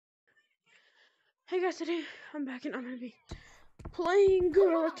Hey guys, today I'm back and I'm gonna be playing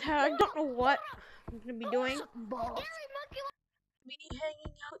Gorilla Tag. Don't know what I'm gonna be doing. Be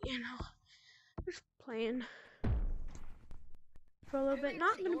hanging out, you know, just playing for a little bit.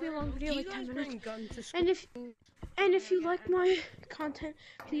 Not gonna be a long video, like 10 minutes. And if you like my content,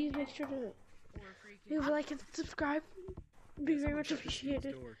 please make sure to leave a like and subscribe. It'd be very much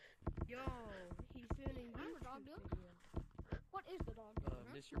appreciated. Yo, he's doing a dog video. What is the dog doing?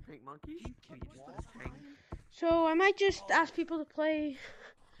 Mr. Pink Monkey? Can you just let us hang? So I might just ask people to play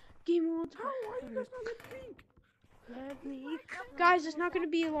game modes. Why are you guys not get pink? Let me. Guys, it's not gonna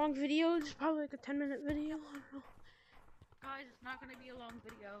be a long video. It's probably like a 10-minute video. I don't know. Guys, it's not gonna be a long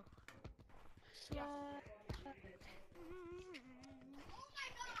video.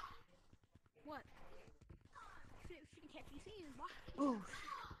 What? She can't be seen. Oh.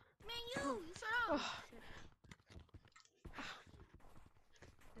 Man, you shut up.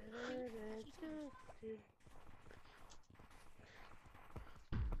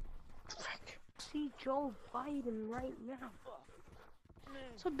 See Joe Biden right now.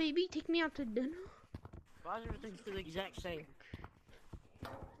 So baby, take me out to dinner. Why is everything still the exact same?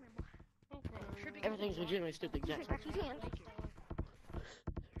 Everything's legitimately still the exact same.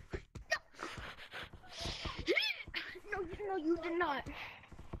 No, you did not.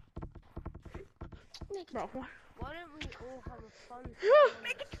 Bro, what? Why don't we all have a fun slide?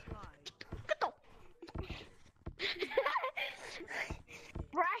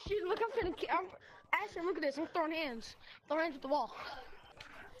 Ashton, look, Ashton, look at this. I'm throwing hands. Throw hands at the wall.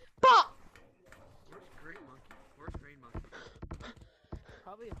 Bah! Where's Green Monkey? Where's Green Monkey?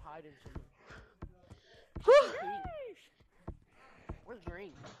 Probably hiding somewhere. Where's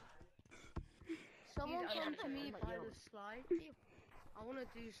Green? Someone come to me by the slide. I want to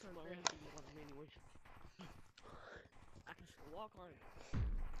do something. Anyways. I can just walk on it.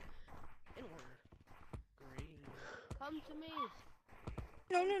 Inward. Green. Come to me.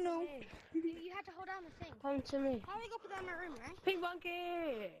 No. Hey. You have to hold down the thing. Come to me. How do we go put that in my room, right? Pink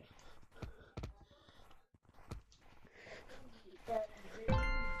Monkey!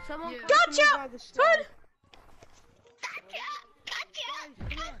 Someone come to me by the slide.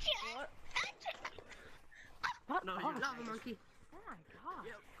 What? No, Oh, you're lava monkey. Oh my god.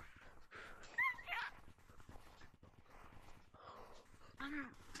 Yep.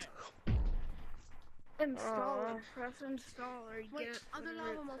 Install it. Press install or Wait, get other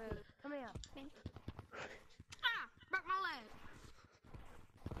lava monkey. Come here. Ah! Broke my leg.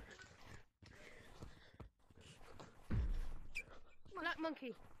 Black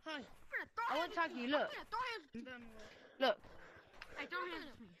monkey. Hi. I want to talk to you, look. Look. Hey, throw hands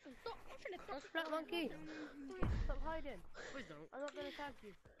at me. Black monkey. Stop hiding. Please don't. I'm not gonna attack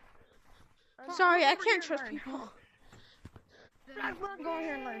you. Sorry, I can't trust people. Black monkey. Go in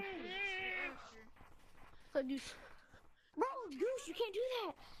here and learn. Put Goose. Bro, Goose, you can't do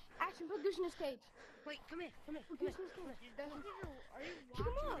that. Action, put Goose in his cage. Wait, come here. Put Goose in his cage. Are you Pick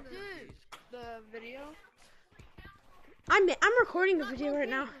him up. watching the video? I'm recording a video right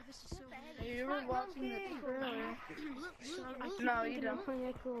now. You were watching the trailer. No, you don't.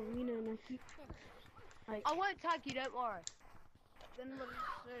 I won't attack you, don't worry. Then what do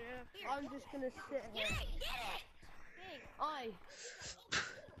you say? I'm just gonna sit here.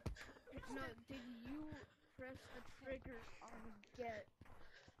 No, did you press the trigger on get?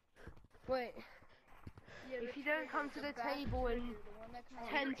 Wait, Yeah, if you don't come to the table in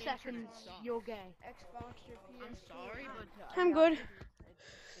 10 seconds, you're gay. Xbox or PS4. I'm sorry, but I'm good.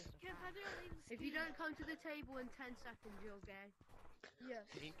 If you don't come to the table in 10 seconds, you're gay. Yes.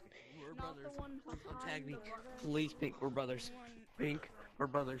 Pink, we're Not the brothers. one Don't tag me. behind the Please, Pink, we're brothers. Pink, we're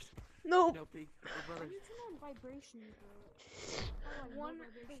brothers. No. No, Pink, we're brothers. the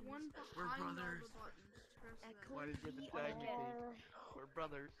one We're behind all brothers. the buttons. Press that. Why did you have to tag me, Pink? We're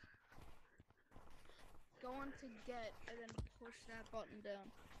brothers. Go on to get and then push that button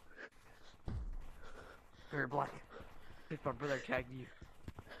down. We're black. If my brother tagged you.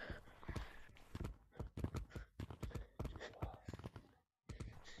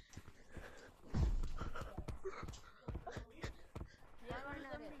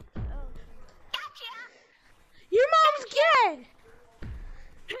 Your mom's gay!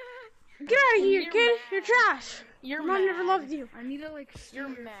 Get out of here, kid! You're trash! Your mom never loved you. I need to like. You're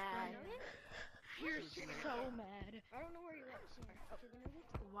mad. You're so mad. I don't know where you're at.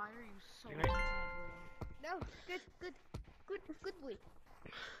 Why are you so Good night. mad? No, good boy.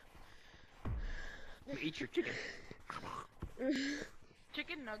 Eat your chicken.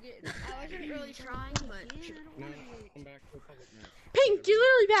 Chicken nugget. I wasn't really trying, but. No, come back to the public now. Pink, you're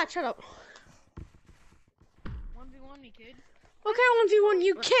literally bad. Shut up. 1v1 me, kid. Okay, 1v1,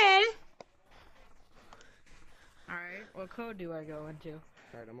 you kid. What code do I go into?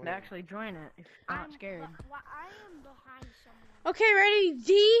 Alright, I'm on And actually join it if you're not scared. I am behind someone. Okay, ready?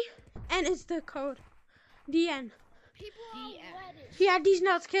 D, N is the code. DN. People on Reddit. Yeah, D's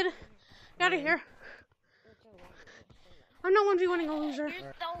nuts, kid. Get out of here. I'm not 1v1ing a loser.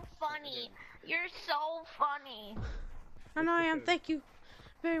 You're so funny. You're so funny. I know I am. Thank you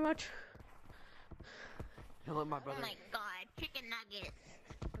very much. Hello, my brother. Oh my god, chicken nugget.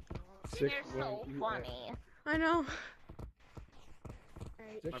 Six, You're so one, funny. I know.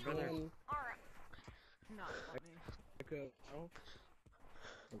 Six, My brother. one, Alright. Not funny. okay, oh.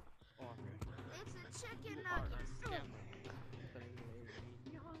 Oh, It's a chicken nugget.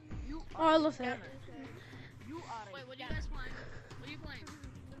 Oh, I love that. You are Wait, what are you guys playing? What are you playing?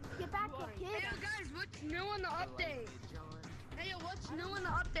 Get back here, kid. Hey, yo, guys, what's new in the update? Hey, yo, what's new in the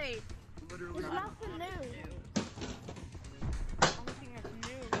update? Literally. There's nothing new. Only thing that's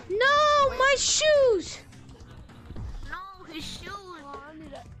new. No, my shoes. No, his shoes.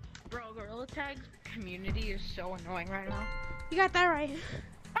 Bro, Gorilla Tag's community is so annoying right now. You got that right.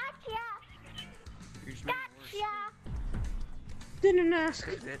 Gotcha. You're just making it worse. Gotcha. Didn't ask.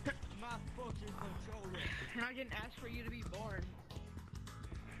 Is it? And I didn't ask for you to be born.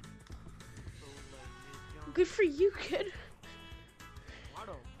 Good for you, kid. Why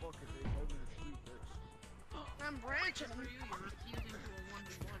the fuck are they holding the sleepers? I'm branching for you. You're refusing to a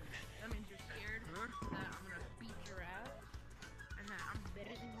 1v1. That means you're scared that I'm gonna beat your ass, and that I'm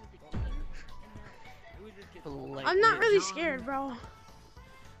better than you at the game, and that I'm not really scared, bro.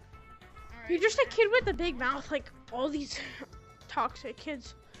 You're just a kid with a big mouth, like all these toxic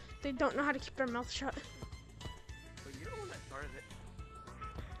kids. They don't know how to keep their mouth shut. But you know when that started it?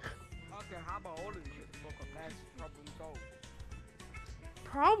 Okay, how about all of you? Fuck up, that's problem solved.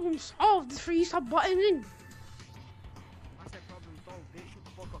 Problem solved for you. Stop butting in. I said problem solved, bitch. Shut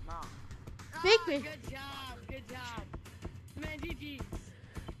the fuck up now. Make me. Good job, good job. Man, GG.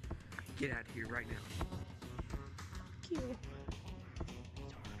 Get out of here right now. Cute.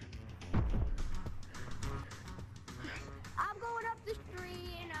 I'm going up the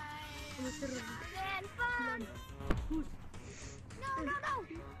street and I'm fun. No, no, no.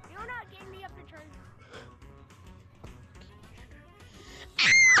 You're not getting me up the tree.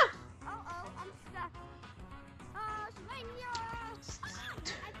 Uh-oh, I'm stuck. Sylvania.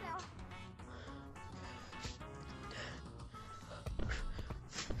 I fell.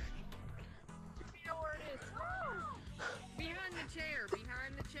 You know where it is. Behind the chair,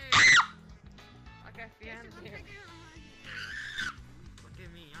 behind the chair. Okay, behind the chair. Look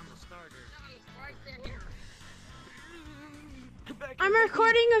at me, I'm a starter. Right there. I'm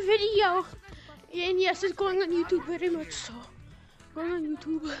recording a video, and yes, it's going on YouTube very much so. Going on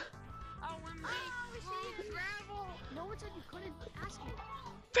YouTube. OMG, travel. No one said you couldn't ask me.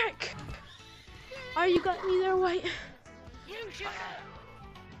 Frick. Oh, you got me there, White. You should.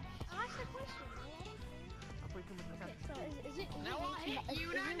 Ask the question. Okay, so is it No, I hit you,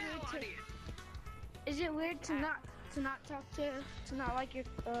 not nobody. Is it weird to not talk to not like your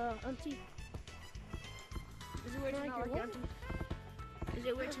auntie? Is it weird to not like your auntie? Is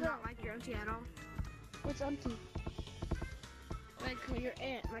it weird to not like your auntie at all? What's auntie? Like your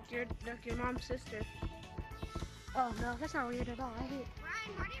aunt, like your mom's sister. Oh no, that's not weird at all. I hate.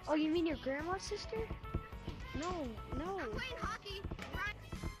 Oh, you mean your grandma's sister? No, no. I'm playing hockey.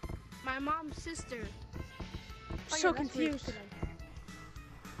 My mom's sister. Oh, So yeah, that's weird confused. to them.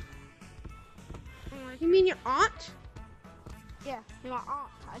 You mean your aunt? Yeah, my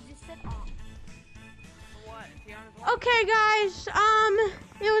aunt. I just said aunt. What? Tiana's Okay, guys.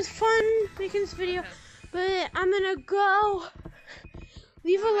 It was fun making this video, but I'm gonna go.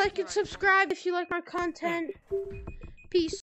 Leave a like and subscribe if you like my content. Peace.